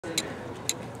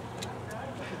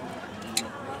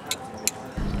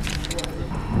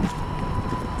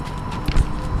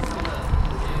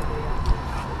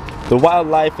The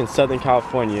wildlife in Southern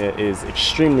California is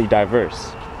extremely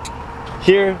diverse.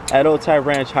 Here at Otay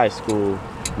Ranch High School,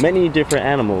 many different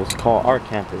animals call our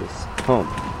campus home.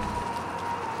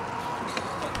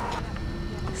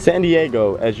 San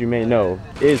Diego, as you may know,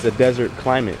 is a desert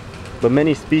climate, but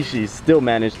many species still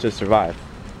manage to survive.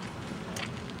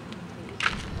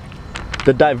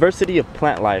 The diversity of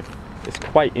plant life is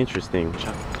quite interesting.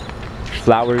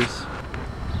 Flowers,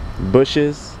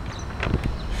 bushes,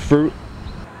 fruit.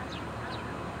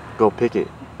 Go pick it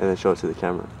and then show it to the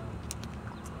camera.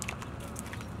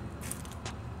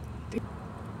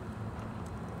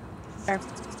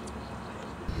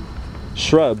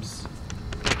 Shrubs,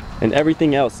 and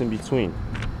everything else in between.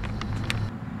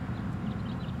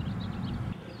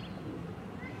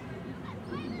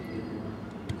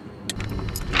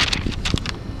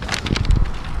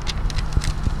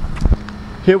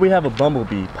 Here we have a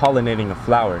bumblebee pollinating a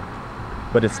flower,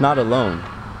 but it's not alone.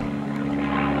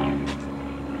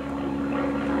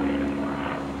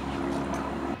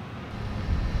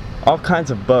 All kinds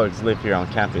of bugs live here on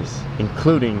campus,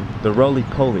 including the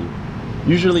roly-poly,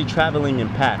 usually traveling in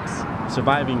packs,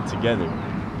 surviving together.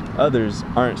 Others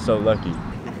aren't so lucky.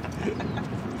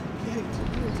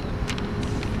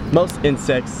 Most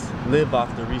insects live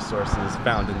off the resources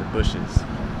found in the bushes,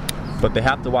 but they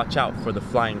have to watch out for the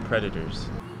flying predators.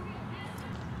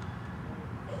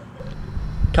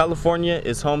 California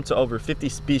is home to over 50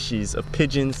 species of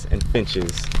pigeons and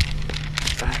finches.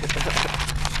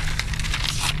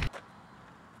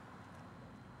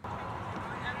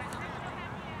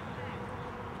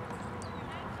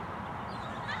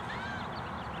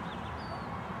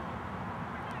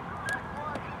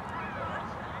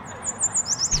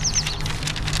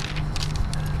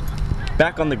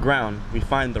 Back on the ground, we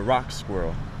find the rock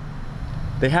squirrel.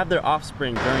 They have their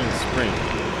offspring during the spring.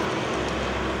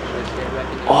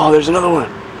 Oh, there's another one.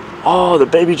 Oh, the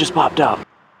baby just popped out.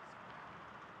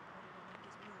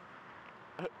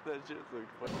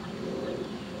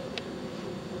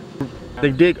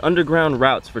 They dig underground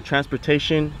routes for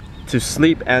transportation, to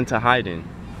sleep, and to hide in.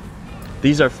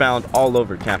 These are found all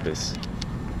over campus.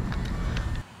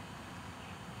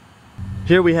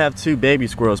 Here we have two baby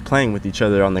squirrels playing with each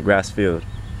other on the grass field.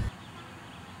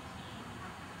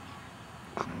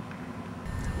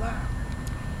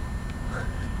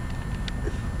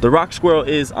 The rock squirrel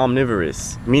is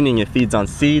omnivorous, meaning it feeds on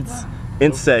seeds,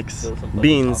 insects,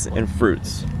 beans, and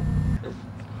fruits.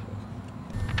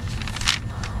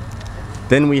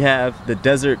 Then we have the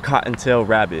desert cottontail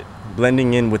rabbit,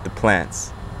 blending in with the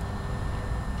plants.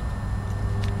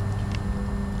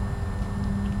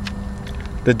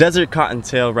 The desert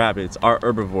cottontail rabbits are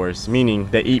herbivores, meaning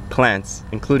they eat plants,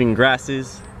 including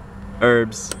grasses,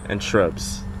 herbs, and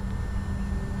shrubs.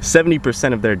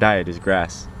 70% of their diet is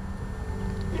grass.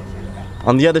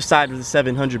 On the other side of the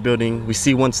 700 building, we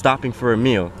see one stopping for a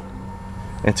meal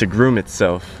and to groom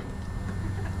itself.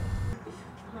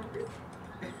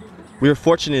 We were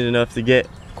fortunate enough to get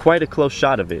quite a close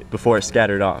shot of it before it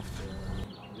scattered off.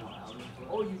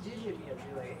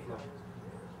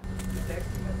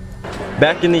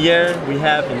 Back in the air, we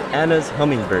have an Anna's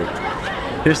hummingbird.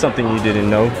 Here's something you didn't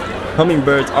know.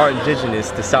 Hummingbirds are indigenous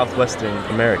to southwestern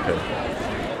America.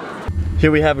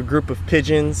 Here we have a group of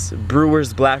pigeons,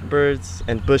 brewer's blackbirds,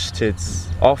 and bush tits,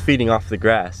 all feeding off the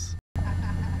grass.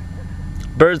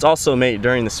 Birds also mate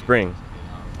during the spring.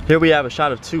 Here we have a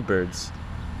shot of two birds.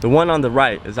 The one on the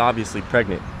right is obviously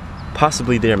pregnant,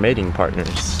 possibly their mating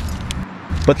partners.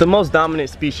 But the most dominant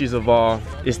species of all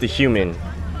is the human,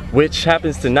 which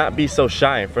happens to not be so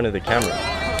shy in front of the camera.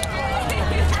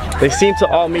 They seem to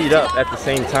all meet up at the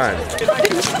same time.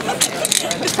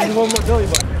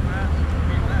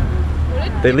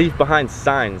 They leave behind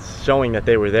signs showing that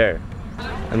they were there,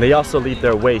 and they also leave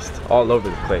their waste all over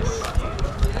the place.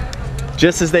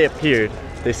 Just as they appeared,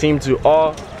 they seem to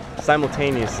all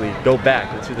simultaneously go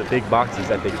back into the big boxes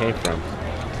that they came from.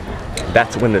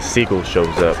 That's when the seagull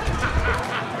shows up.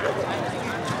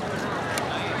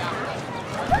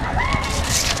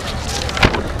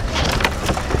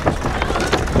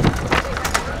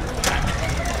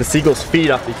 The seagulls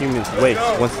feed off the human's waste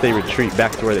once they retreat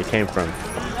back to where they came from.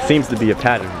 Seems to be a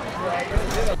pattern.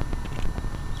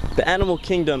 The animal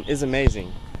kingdom is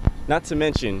amazing. Not to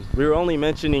mention, we were only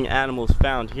mentioning animals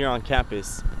found here on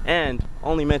campus and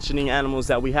only mentioning animals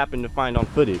that we happen to find on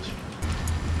footage.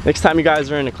 Next time you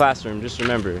guys are in the classroom, just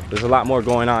remember, there's a lot more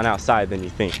going on outside than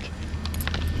you think.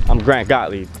 I'm Grant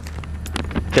Gottlieb,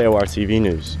 KORtv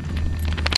News.